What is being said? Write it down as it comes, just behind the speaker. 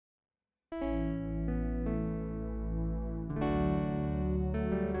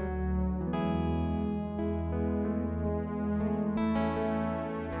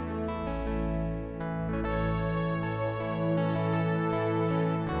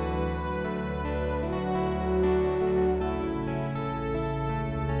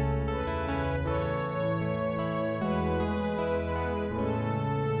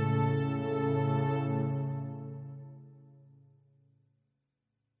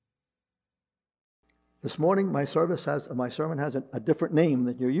This morning, my sermon has a different name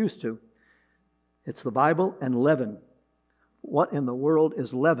than you're used to. It's the Bible and Leaven. What in the world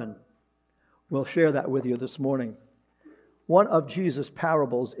is leaven? We'll share that with you this morning. One of Jesus'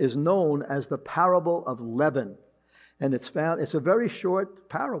 parables is known as the parable of leaven. And it's a very short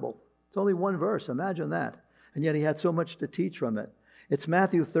parable. It's only one verse, imagine that. And yet he had so much to teach from it. It's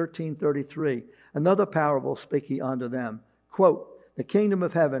Matthew 13:33. Another parable spake he unto them. Quote, the kingdom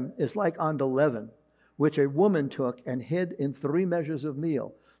of heaven is like unto leaven, which a woman took and hid in 3 measures of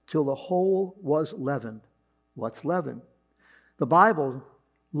meal, till the whole was leavened. What's leaven? The Bible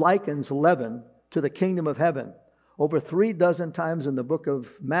likens leaven to the kingdom of heaven over 36 times in the book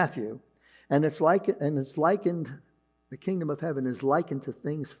of Matthew. And it's likened, the kingdom of heaven is likened to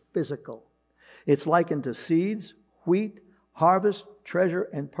things physical. It's likened to seeds, wheat, harvest, treasure,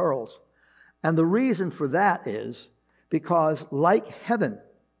 and pearls. And the reason for that is because like heaven,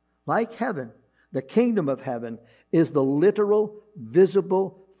 the kingdom of heaven is the literal,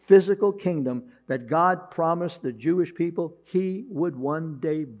 visible, physical kingdom that God promised the Jewish people he would one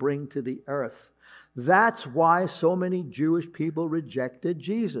day bring to the earth. That's why so many Jewish people rejected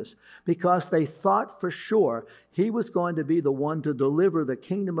Jesus, because they thought for sure he was going to be the one to deliver the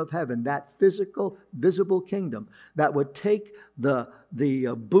kingdom of heaven, that physical, visible kingdom that would take the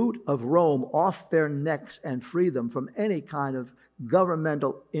boot of Rome off their necks and free them from any kind of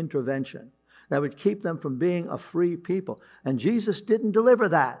governmental intervention that would keep them from being a free people. And Jesus didn't deliver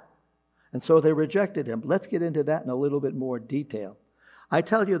that. And so they rejected him. Let's get into that in a little bit more detail. I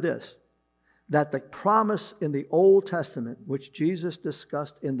tell you this, that the promise in the Old Testament, which Jesus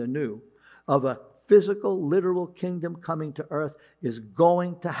discussed in the New, of a physical, literal kingdom coming to earth is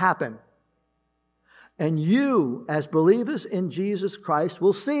going to happen. And you, as believers in Jesus Christ,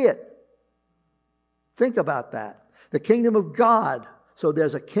 will see it. Think about that. The kingdom of God. So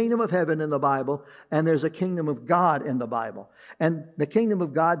there's a kingdom of heaven in the Bible, and there's a kingdom of God in the Bible. And the kingdom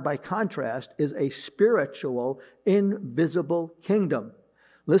of God, by contrast, is a spiritual, invisible kingdom.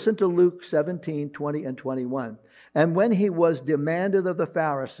 Listen to Luke 17:20 and 21. And when he was demanded of the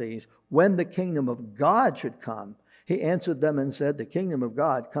Pharisees when the kingdom of God should come, he answered them and said, the kingdom of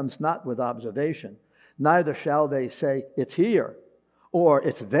God comes not with observation, neither shall they say, it's here, or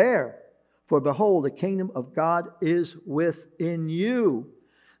it's there. For behold, the kingdom of God is within you.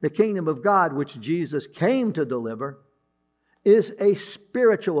 The kingdom of God, which Jesus came to deliver, is a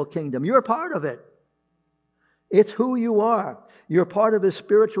spiritual kingdom. You're part of it. It's who you are. You're part of his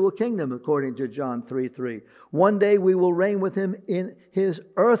spiritual kingdom, according to John 3:3. One day we will reign with him in his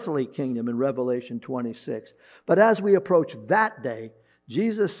earthly kingdom in Revelation 26. But as we approach that day,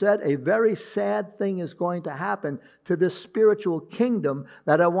 Jesus said a very sad thing is going to happen to this spiritual kingdom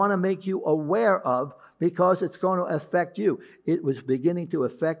that I want to make you aware of, because it's going to affect you. It was beginning to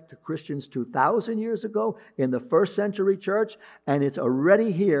affect Christians 2,000 years ago in the first century church, and it's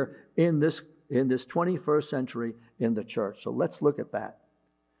already here in this 21st century in the church. So let's look at that.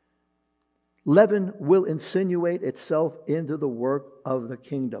 Leaven will insinuate itself into the work of the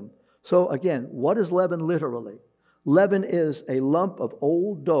kingdom. So again, what is leaven literally? Leaven is a lump of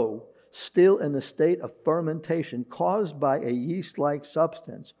old dough still in a state of fermentation caused by a yeast-like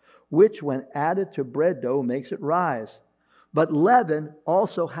substance, which when added to bread dough makes it rise. But leaven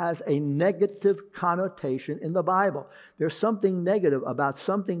also has a negative connotation in the Bible. There's something negative about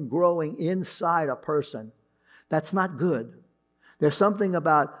something growing inside a person. That's not good. There's something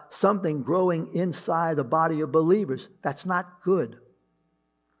about something growing inside the body of believers. That's not good.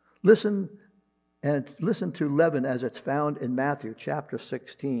 Listen to leaven as it's found in Matthew chapter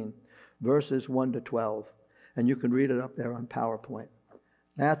 16, verses 1 to 12. And you can read it up there on PowerPoint.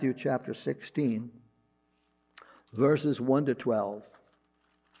 Matthew chapter 16, verses 1 to 12.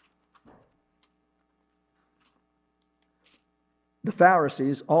 The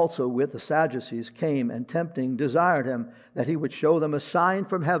Pharisees also with the Sadducees came, and tempting desired him that he would show them a sign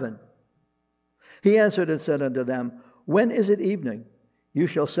from heaven. He answered and said unto them, when is it evening? You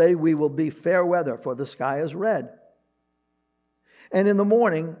shall say, we will be fair weather, for the sky is red. And in the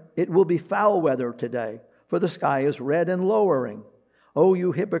morning it will be foul weather today, for the sky is red and lowering. O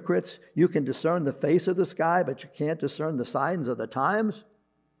you hypocrites, you can discern the face of the sky, but you can't discern the signs of the times.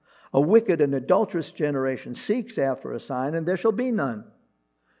 A wicked and adulterous generation seeks after a sign, and there shall be none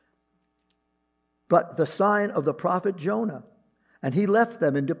but the sign of the prophet Jonah. And he left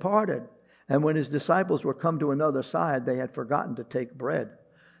them and departed. And when his disciples were come to another side, they had forgotten to take bread.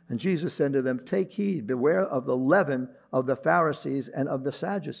 And Jesus said to them, take heed, beware of the leaven of the Pharisees and of the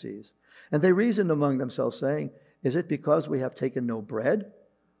Sadducees. And they reasoned among themselves, saying, is it because we have taken no bread?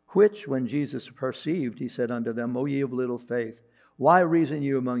 Which, when Jesus perceived, he said unto them, O ye of little faith, Why reason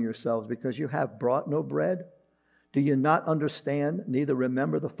you among yourselves? Because you have brought no bread? Do you not understand, neither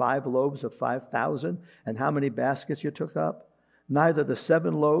remember the 5 loaves of 5,000 and how many baskets you took up? Neither the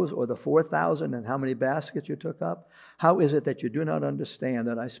 7 loaves or the 4,000 and how many baskets you took up? How is it that you do not understand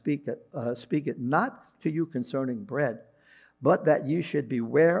that I speak it not to you concerning bread, but that you should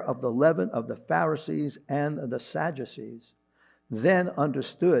beware of the leaven of the Pharisees and the Sadducees? Then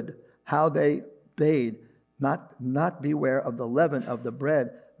understood how they bade not beware of the leaven of the bread,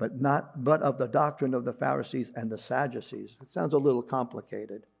 but of the doctrine of the Pharisees and the Sadducees. It sounds a little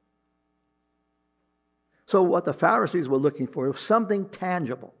complicated. So what the Pharisees were looking for was something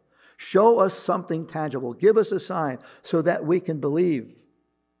tangible. Show us something tangible. Give us a sign so that we can believe.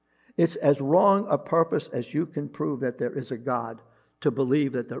 It's as wrong a purpose as you can prove that there is a God to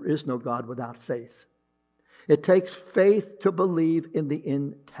believe that there is no God without faith. It takes faith to believe in the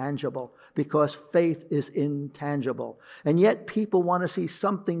intangible, because faith is intangible. And yet people want to see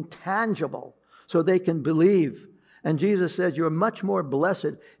something tangible so they can believe. And Jesus said, you're much more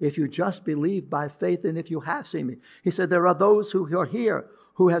blessed if you just believe by faith than if you have seen me. He said, there are those who are here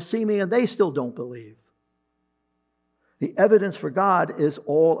who have seen me and they still don't believe. The evidence for God is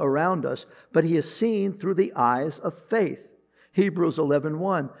all around us, but he is seen through the eyes of faith. Hebrews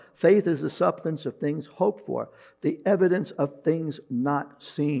 11:1, faith is the substance of things hoped for, the evidence of things not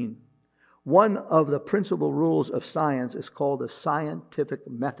seen. One of the principal rules of science is called the scientific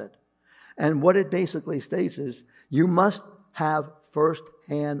method. And what it basically states is you must have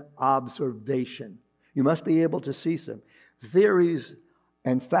first-hand observation. You must be able to see some. Theories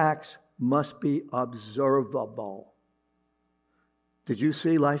and facts must be observable. Did you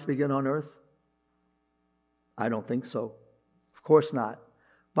see life begin on earth? I don't think so. Of course not.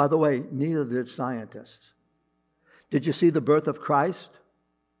 By the way, neither did scientists. Did you see the birth of Christ?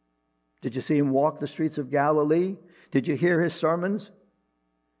 Did you see him walk the streets of Galilee? Did you hear his sermons?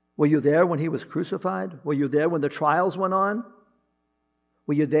 Were you there when he was crucified? Were you there when the trials went on?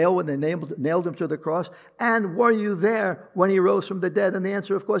 Were you there when they nailed him to the cross? And were you there when he rose from the dead? And the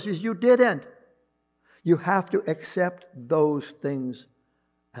answer, of course, is you didn't. You have to accept those things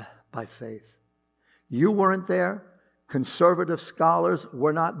by faith. You weren't there. Conservative scholars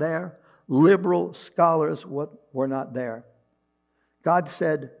were not there. Liberal scholars were not there. God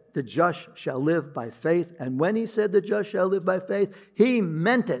said, the just shall live by faith. And when he said the just shall live by faith, he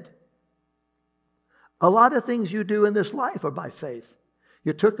meant it. A lot of things you do in this life are by faith.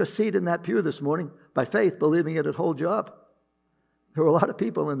 You took a seat in that pew this morning by faith, believing it'd hold you up. There were a lot of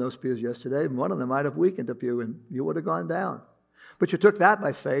people in those pews yesterday, and one of them might have weakened a pew, and you would have gone down. But you took that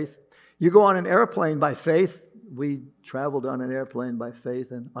by faith. You go on an airplane by faith. We traveled on an airplane by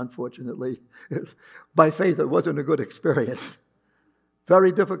faith, and unfortunately, by faith, it wasn't a good experience.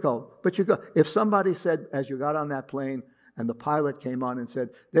 Very difficult. But if somebody said, as you got on that plane, and the pilot came on and said,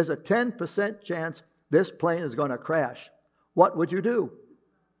 there's a 10% chance this plane is going to crash, what would you do?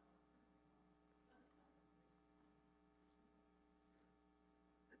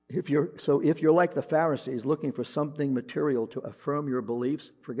 If you're like the Pharisees looking for something material to affirm your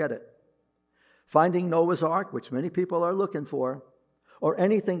beliefs, forget it. Finding Noah's Ark, which many people are looking for, or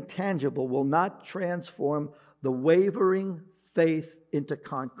anything tangible will not transform the wavering faith into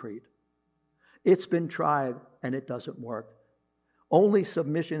concrete. It's been tried and it doesn't work. Only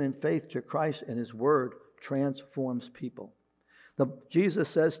submission and faith to Christ and his word transforms people. Jesus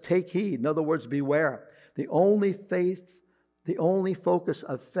says, take heed. In other words, beware. The only focus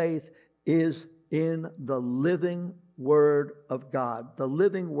of faith is in the living Word of God. The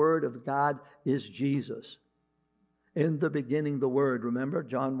living Word of God is Jesus. In the beginning, the Word. Remember,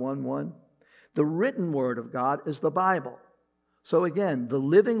 John 1:1? The written Word of God is the Bible. So again, the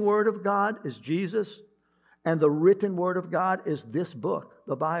living Word of God is Jesus, and the written Word of God is this book,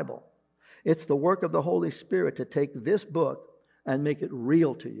 the Bible. It's the work of the Holy Spirit to take this book and make it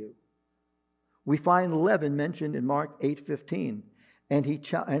real to you. We find leaven mentioned in Mark 8:15, and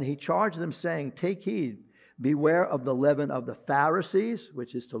he charged them, saying, take heed, beware of the leaven of the Pharisees,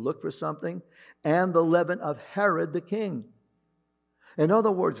 which is to look for something, and the leaven of Herod the king. In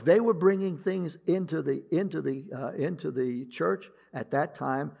other words, they were bringing things into the church at that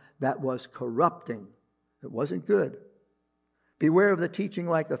time that was corrupting. It wasn't good. Beware of the teaching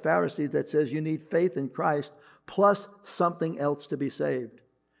like the Pharisees that says you need faith in Christ plus something else to be saved.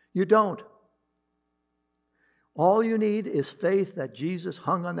 You don't. All you need is faith that Jesus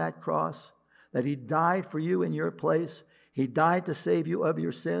hung on that cross, that he died for you in your place. He died to save you of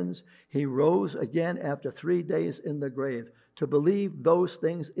your sins. He rose again after 3 days in the grave. To believe those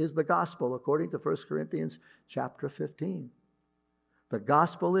things is the gospel, according to 1 Corinthians chapter 15. The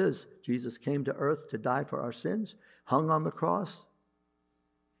gospel is Jesus came to earth to die for our sins, hung on the cross,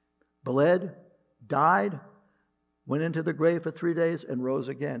 bled, died, went into the grave for 3 days, and rose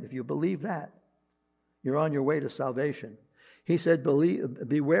again. If you believe that, you're on your way to salvation. He said,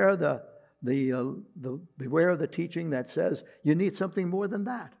 beware beware of the teaching that says you need something more than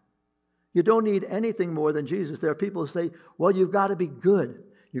that. You don't need anything more than Jesus. There are people who say, well, you've got to be good.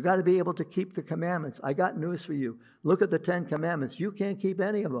 You've got to be able to keep the commandments. I got news for you. Look at the 10 commandments. You can't keep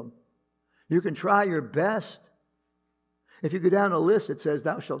any of them. You can try your best. If you go down a list, it says,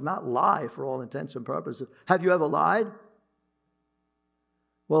 thou shalt not lie for all intents and purposes. Have you ever lied?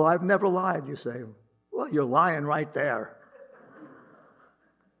 Well, I've never lied, you say. Well, you're lying right there.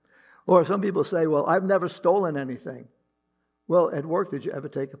 Or some people say, well, I've never stolen anything. Well, at work, did you ever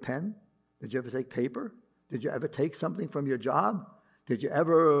take a pen? Did you ever take paper? Did you ever take something from your job? Did you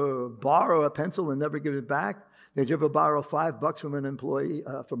ever borrow a pencil and never give it back? Did you ever borrow $5 from an employee,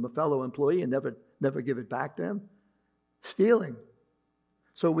 from a fellow employee, and never give it back to him? Stealing.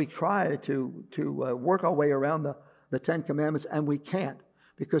 So we try to work our way around the 10 commandments, and we can't,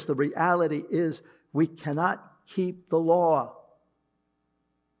 because the reality is we cannot keep the law.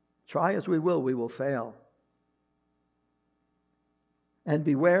 Try as we will fail. And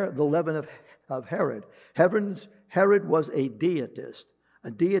beware the leaven of Herod. Herod was a deitist.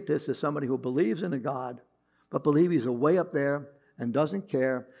 A deitist is somebody who believes in a God, but believes he's way up there and doesn't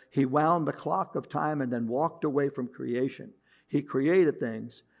care. He wound the clock of time and then walked away from creation. He created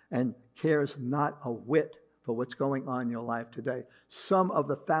things and cares not a whit for what's going on in your life today. Some of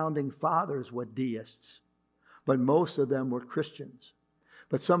the founding fathers were deists, but most of them were Christians.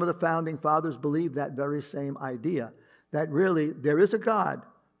 But some of the founding fathers believed that very same idea, that really there is a God,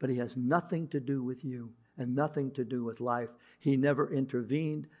 but he has nothing to do with you and nothing to do with life. He never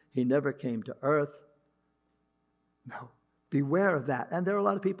intervened. He never came to earth. No, beware of that. And there are a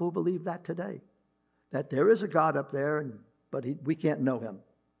lot of people who believe that today, that there is a God up there, but we can't know him.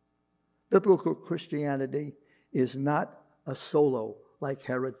 Biblical Christianity is not a solo like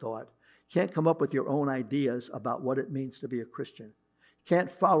Herod thought. You can't come up with your own ideas about what it means to be a Christian. You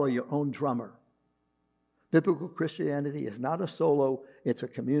can't follow your own drummer. Biblical Christianity is not a solo, it's a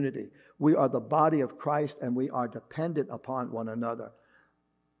community. We are the body of Christ, and we are dependent upon one another.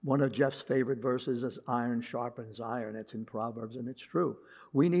 One of Jeff's favorite verses is iron sharpens iron. It's in Proverbs, and it's true.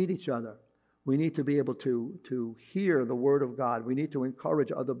 We need each other. We need to be able to hear the word of God. We need to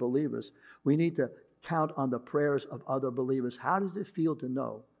encourage other believers. We need to count on the prayers of other believers. How does it feel to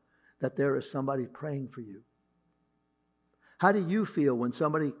know that there is somebody praying for you? How do you feel when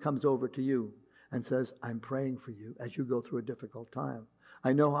somebody comes over to you and says, I'm praying for you as you go through a difficult time?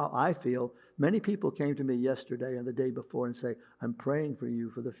 I know how I feel. Many people came to me yesterday and the day before and say, I'm praying for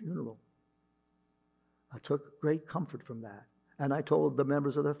you for the funeral. I took great comfort from that. And I told the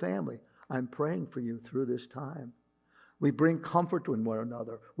members of the family, I'm praying for you through this time. We bring comfort to one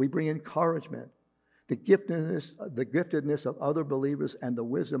another. We bring encouragement. The giftedness of other believers and the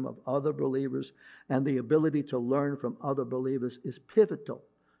wisdom of other believers and the ability to learn from other believers is pivotal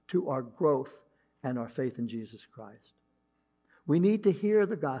to our growth and our faith in Jesus Christ. We need to hear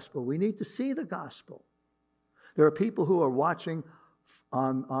the gospel. We need to see the gospel. There are people who are watching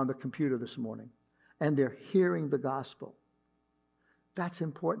on the computer this morning, and they're hearing the gospel. That's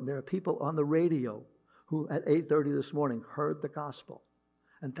important. There are people on the radio who at 8:30 this morning heard the gospel,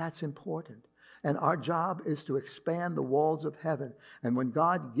 and that's important. And our job is to expand the walls of heaven. And when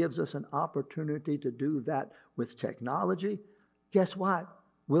God gives us an opportunity to do that with technology, guess what?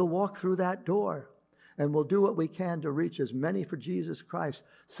 We'll walk through that door. And we'll do what we can to reach as many for Jesus Christ,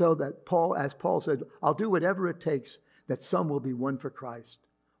 so that as Paul said, I'll do whatever it takes that some will be won for Christ.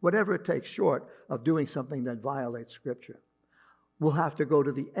 Whatever it takes, short of doing something that violates Scripture. We'll have to go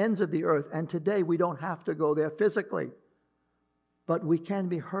to the ends of the earth. And today we don't have to go there physically, but we can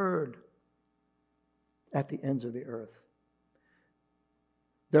be heard at the ends of the earth.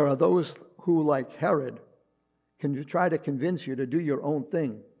 There are those who, like Herod, can try to convince you to do your own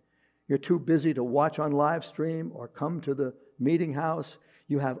thing. You're too busy to watch on live stream or come to the meeting house.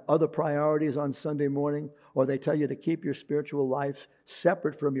 You have other priorities on Sunday morning, or they tell you to keep your spiritual life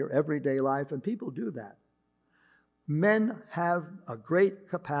separate from your everyday life, and people do that. Men have a great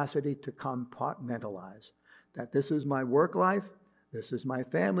capacity to compartmentalize. That this is my work life, this is my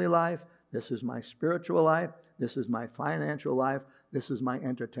family life, this is my spiritual life, this is my financial life, this is my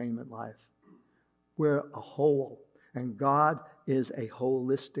entertainment life. We're a whole, and God is a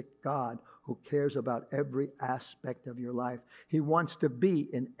holistic God who cares about every aspect of your life. He wants to be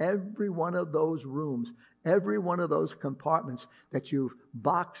in every one of those rooms, every one of those compartments that you've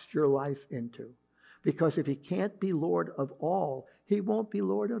boxed your life into. Because if he can't be Lord of all, he won't be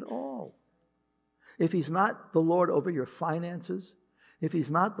Lord at all. If he's not the Lord over your finances, if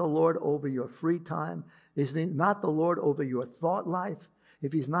he's not the Lord over your free time, is he not the Lord over your thought life,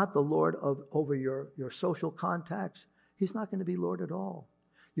 if he's not the Lord over your social contacts, he's not going to be Lord at all.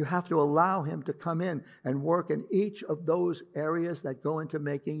 You have to allow him to come in and work in each of those areas that go into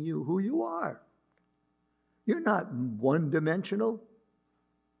making you who you are. You're not one-dimensional.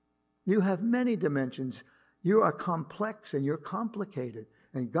 You have many dimensions. You are complex and you're complicated.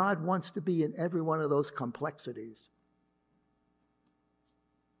 And God wants to be in every one of those complexities.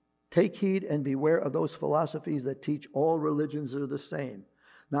 Take heed and beware of those philosophies that teach all religions are the same.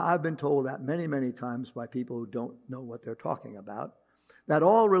 Now, I've been told that many, many times by people who don't know what they're talking about, that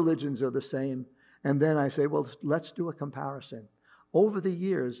all religions are the same. And then I say, well, let's do a comparison. Over the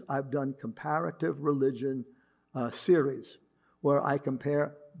years, I've done comparative religion series where I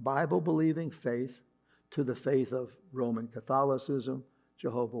compare Bible-believing faith to the faith of Roman Catholicism,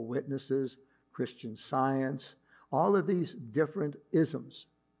 Jehovah's Witnesses, Christian Science, all of these different isms.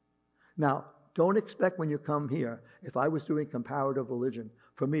 Now, don't expect when you come here, if I was doing comparative religion,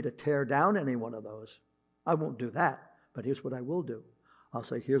 for me to tear down any one of those. I won't do that, but here's what I will do. I'll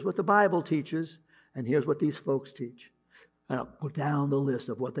say, here's what the Bible teaches, and here's what these folks teach. And I'll go down the list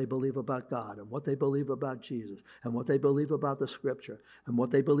of what they believe about God, and what they believe about Jesus, and what they believe about the Scripture, and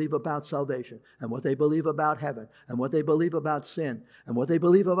what they believe about salvation, and what they believe about heaven, and what they believe about sin, and what they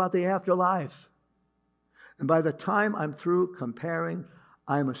believe about the afterlife. And by the time I'm through comparing,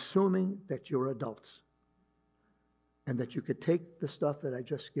 I'm assuming that you're adults and that you could take the stuff that I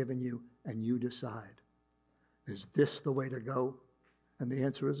just given you and you decide, is this the way to go? And the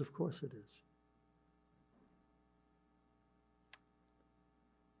answer is, of course it is.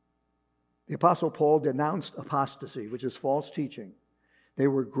 The Apostle Paul denounced apostasy, which is false teaching. They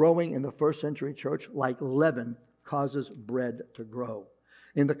were growing in the first century church like leaven causes bread to grow.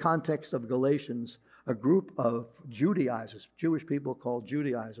 In the context of Galatians, a group of Judaizers, Jewish people called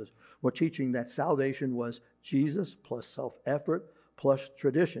Judaizers, were teaching that salvation was Jesus plus self-effort plus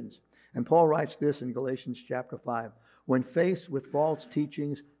traditions. And Paul writes this in Galatians chapter 5. When faced with false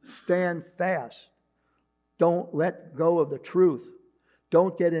teachings, stand fast. Don't let go of the truth.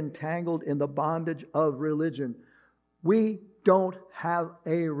 Don't get entangled in the bondage of religion. We don't have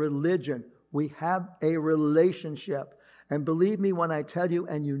a religion. We have a relationship. And believe me when I tell you,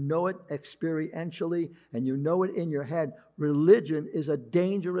 and you know it experientially, and you know it in your head, religion is a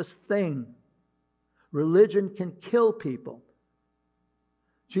dangerous thing. Religion can kill people.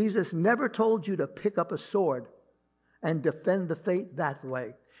 Jesus never told you to pick up a sword and defend the faith that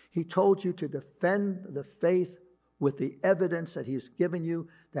way. He told you to defend the faith with the evidence that he's given you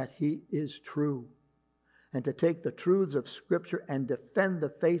that he is true. And to take the truths of Scripture and defend the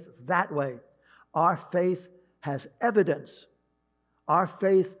faith that way. Our faith has evidence. Our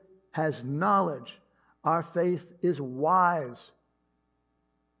faith has knowledge. Our faith is wise.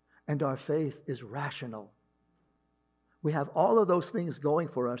 And our faith is rational. We have all of those things going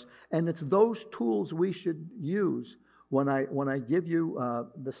for us, and it's those tools we should use. When I give you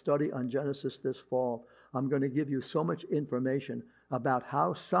the study on Genesis this fall, I'm going to give you so much information about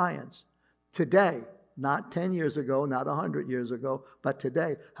how science today, not 10 years ago, not 100 years ago, but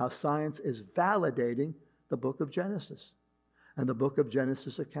today, how science is validating the book of Genesis and the book of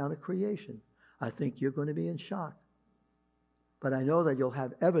Genesis account of creation. I think you're going to be in shock. But I know that you'll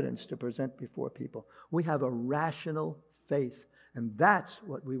have evidence to present before people. We have a rational faith, and that's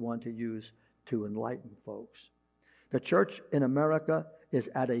what we want to use to enlighten folks. The church in America is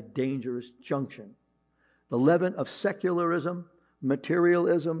at a dangerous junction. The leaven of secularism,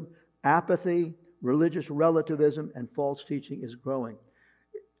 materialism, apathy, religious relativism, and false teaching is growing.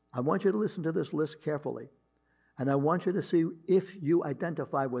 I want you to listen to this list carefully, and I want you to see if you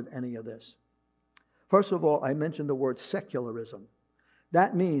identify with any of this. First of all, I mentioned the word secularism.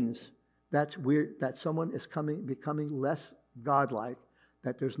 That means that someone is becoming less godlike,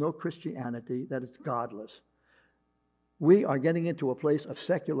 that there's no Christianity, that it's godless. We are getting into a place of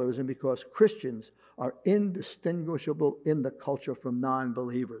secularism because Christians are indistinguishable in the culture from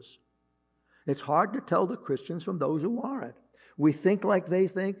non-believers. It's hard to tell the Christians from those who aren't. We think like they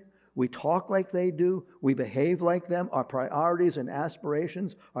think. We talk like they do. We behave like them. Our priorities and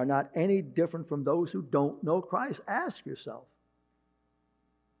aspirations are not any different from those who don't know Christ. Ask yourself.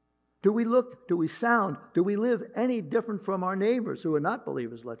 Do we look, do we sound, do we live any different from our neighbors who are not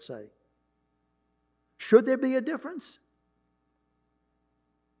believers, let's say? Should there be a difference?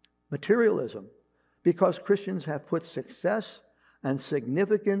 Materialism. Because Christians have put success and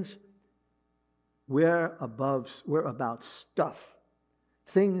significance, we're about stuff.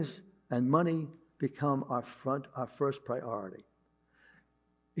 Things and money become our first priority.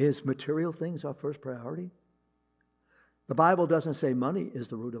 Is material things our first priority? The Bible doesn't say money is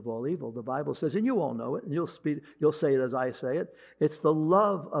the root of all evil. The Bible says, and you all know it, and you'll say it as I say it, it's the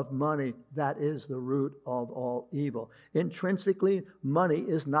love of money that is the root of all evil. Intrinsically, money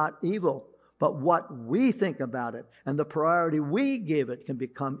is not evil, but what we think about it and the priority we give it can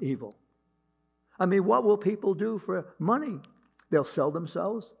become evil. I mean, what will people do for money? They'll sell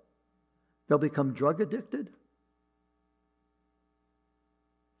themselves. They'll become drug addicted.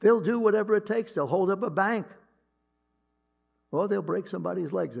 They'll do whatever it takes. They'll hold up a bank. Or they'll break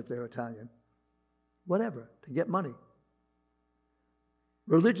somebody's legs if they're Italian. Whatever, to get money.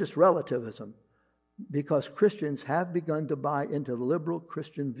 Religious relativism, because Christians have begun to buy into the liberal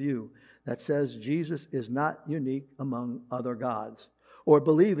Christian view that says Jesus is not unique among other gods, or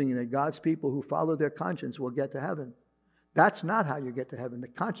believing that God's people who follow their conscience will get to heaven. That's not how you get to heaven. The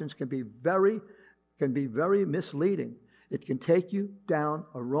conscience can be very misleading. It can take you down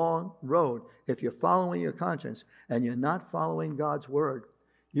a wrong road. If you're following your conscience and you're not following God's word,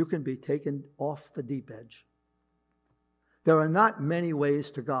 you can be taken off the deep edge. There are not many ways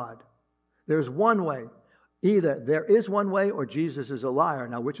to God. There's one way. Either there is one way or Jesus is a liar.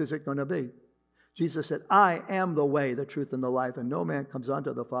 Now, which is it going to be? Jesus said, I am the way, the truth, and the life, and no man comes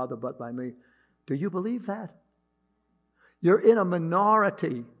unto the Father but by me. Do you believe that? You're in a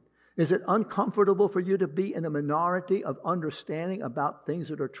minority. Is it uncomfortable for you to be in a minority of understanding about things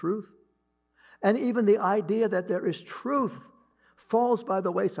that are truth? And even the idea that there is truth falls by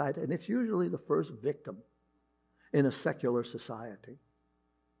the wayside, and it's usually the first victim in a secular society.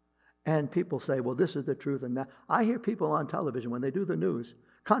 And people say, well, this is the truth and that. I hear people on television, when they do the news,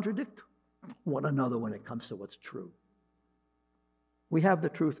 contradict one another when it comes to what's true. We have the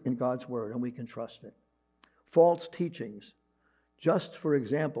truth in God's word, and we can trust it. False teachings. Just for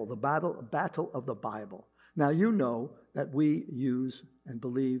example, the battle of the Bible. Now you know that we use and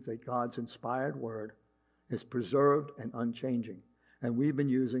believe that God's inspired word is preserved and unchanging. And we've been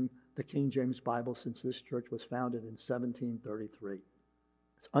using the King James Bible since this church was founded in 1733.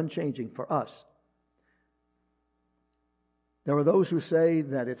 It's unchanging for us. There are those who say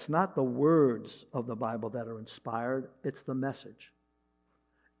that it's not the words of the Bible that are inspired, it's the message.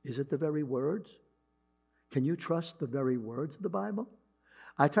 Is it the very words? Can you trust the very words of the Bible?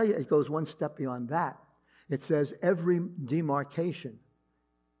 I tell you, it goes one step beyond that. It says every demarcation,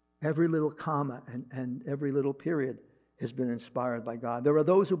 every little comma, and every little period has been inspired by God. There are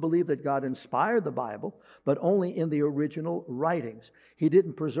those who believe that God inspired the Bible, but only in the original writings. He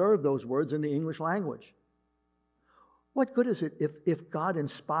didn't preserve those words in the English language. What good is it if God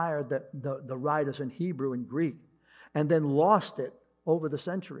inspired the writers in Hebrew and Greek and then lost it over the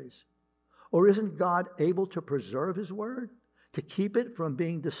centuries? Or isn't God able to preserve his word, to keep it from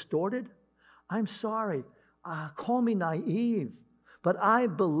being distorted? I'm sorry, call me naive, but I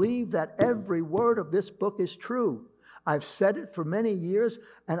believe that every word of this book is true. I've said it for many years,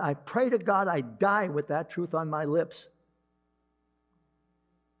 and I pray to God I die with that truth on my lips.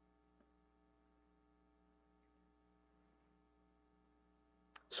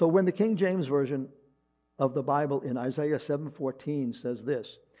 So when the King James Version of the Bible in Isaiah 7:14 says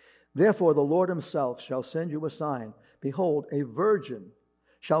this, therefore the Lord himself shall send you a sign. Behold, a virgin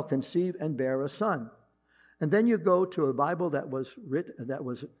shall conceive and bear a son. And then you go to a Bible that was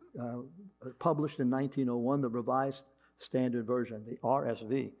published in 1901, the Revised Standard Version, the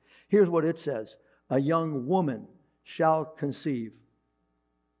RSV. Here's what it says. A young woman shall conceive.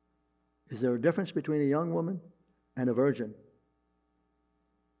 Is there a difference between a young woman and a virgin?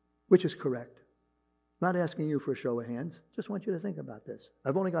 Which is correct? Not asking you for a show of hands. Just want you to think about this.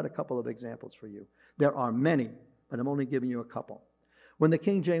 I've only got a couple of examples for you. There are many, but I'm only giving you a couple. When the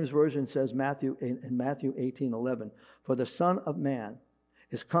King James Version says in Matthew 18:11, for the Son of Man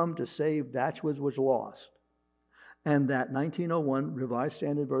is come to save that which was lost. And that 1901 Revised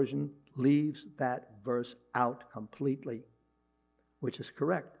Standard Version leaves that verse out completely, which is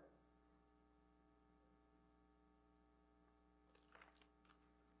correct.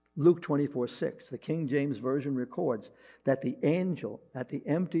 Luke 24:6, the King James Version records that the angel at the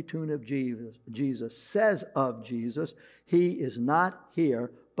empty tomb of Jesus says of Jesus, he is not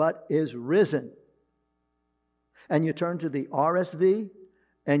here, but is risen. And you turn to the RSV,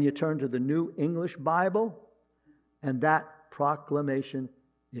 and you turn to the New English Bible, and that proclamation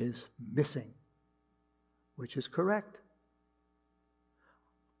is missing, which is correct.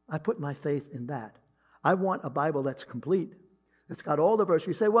 I put my faith in that. I want a Bible that's complete. It's got all the verses.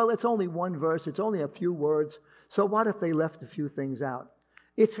 You say, well, it's only one verse. It's only a few words. So what if they left a few things out?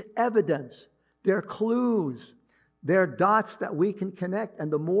 It's evidence. They're clues. They're dots that we can connect.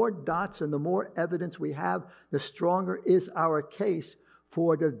 And the more dots and the more evidence we have, the stronger is our case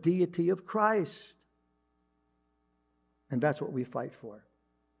for the deity of Christ. And that's what we fight for.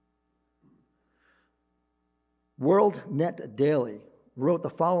 World Net Daily wrote the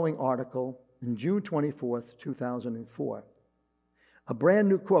following article in June 24th, 2004. A brand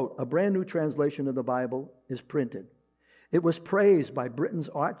new quote, a brand new translation of the Bible is printed. It was praised by Britain's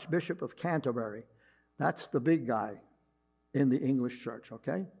Archbishop of Canterbury. That's the big guy in the English church,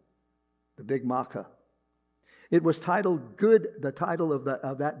 okay? The big maca. It was titled Good. The title of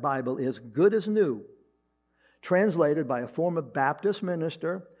that Bible is Good as New, translated by a former Baptist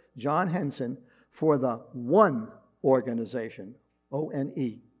minister, John Henson, for the One Organization,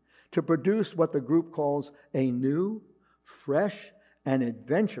 O-N-E, to produce what the group calls a new, fresh, and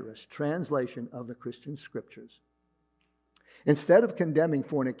adventurous translation of the Christian Scriptures. Instead of condemning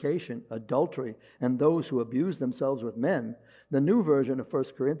fornication, adultery, and those who abuse themselves with men, the new version of 1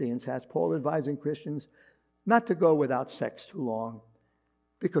 Corinthians has Paul advising Christians not to go without sex too long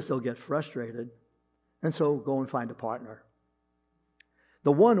because they'll get frustrated, and so go and find a partner.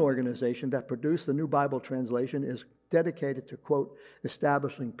 The One Organization that produced the new Bible translation is dedicated to, quote,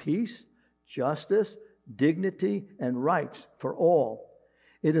 establishing peace, justice, dignity, and rights for all.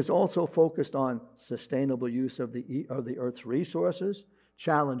 It is also focused on sustainable use of the earth's resources,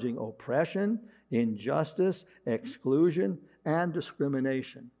 challenging oppression, injustice, exclusion, and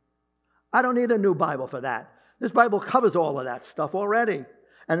discrimination. I don't need a new Bible for that. This Bible covers all of that stuff already,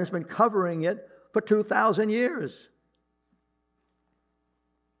 and it's been covering it for 2,000 years.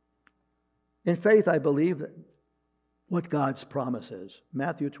 In faith, I believe that what God's promise is.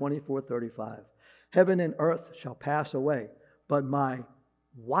 Matthew 24:35. Heaven and earth shall pass away, but my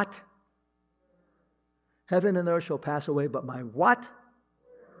what? Heaven and earth shall pass away, but my what?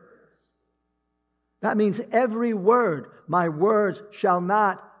 That means every word. My words shall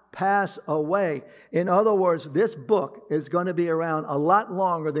not pass away. In other words, this book is going to be around a lot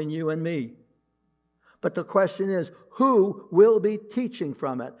longer than you and me. But the question is, who will be teaching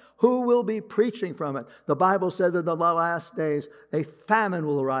from it? Who will be preaching from it? The Bible said that in the last days, a famine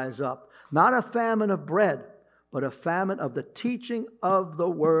will rise up. Not a famine of bread, but a famine of the teaching of the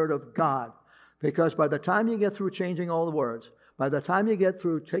Word of God. Because by the time you get through changing all the words, by the time you get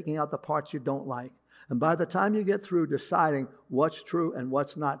through taking out the parts you don't like, and by the time you get through deciding what's true and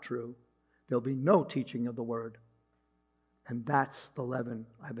what's not true, there'll be no teaching of the Word. And that's the leaven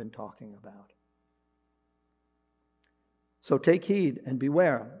I've been talking about. So take heed and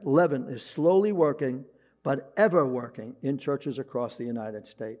beware. Leaven is slowly working, but ever working in churches across the United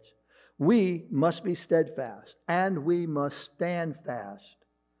States. We must be steadfast, and we must stand fast.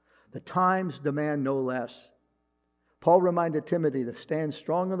 The times demand no less. Paul reminded Timothy to stand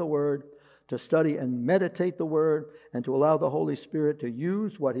strong in the Word, to study and meditate the Word, and to allow the Holy Spirit to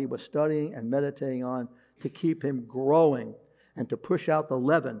use what he was studying and meditating on to keep him growing and to push out the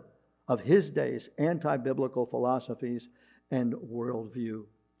leaven of his day's anti-biblical philosophies and worldview.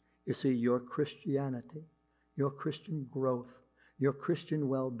 You see, your Christianity, your Christian growth, your Christian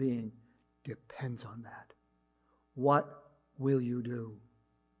well-being depends on that. What will you do?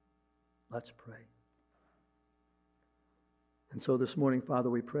 Let's pray. And so this morning, Father,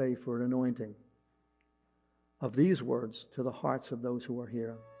 we pray for an anointing of these words to the hearts of those who are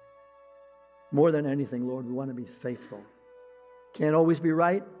here. More than anything, Lord, we want to be faithful. Can't always be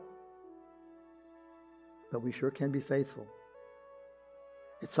right, but we sure can be faithful.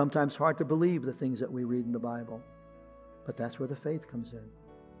 It's sometimes hard to believe the things that we read in the Bible, but that's where the faith comes in.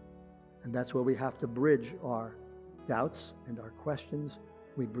 And that's where we have to bridge our doubts and our questions.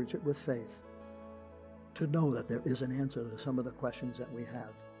 We bridge it with faith to know that there is an answer to some of the questions that we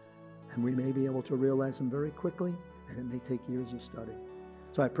have. And we may be able to realize them very quickly, and it may take years of study.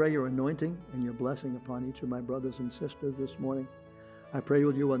 So I pray your anointing and your blessing upon each of my brothers and sisters this morning. I pray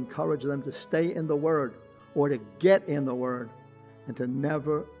you encourage them to stay in the Word or to get in the Word and to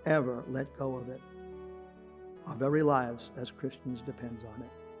never, ever let go of it. Our very lives as Christians depends on it.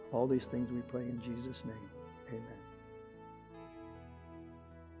 All these things we pray in Jesus' name. Amen.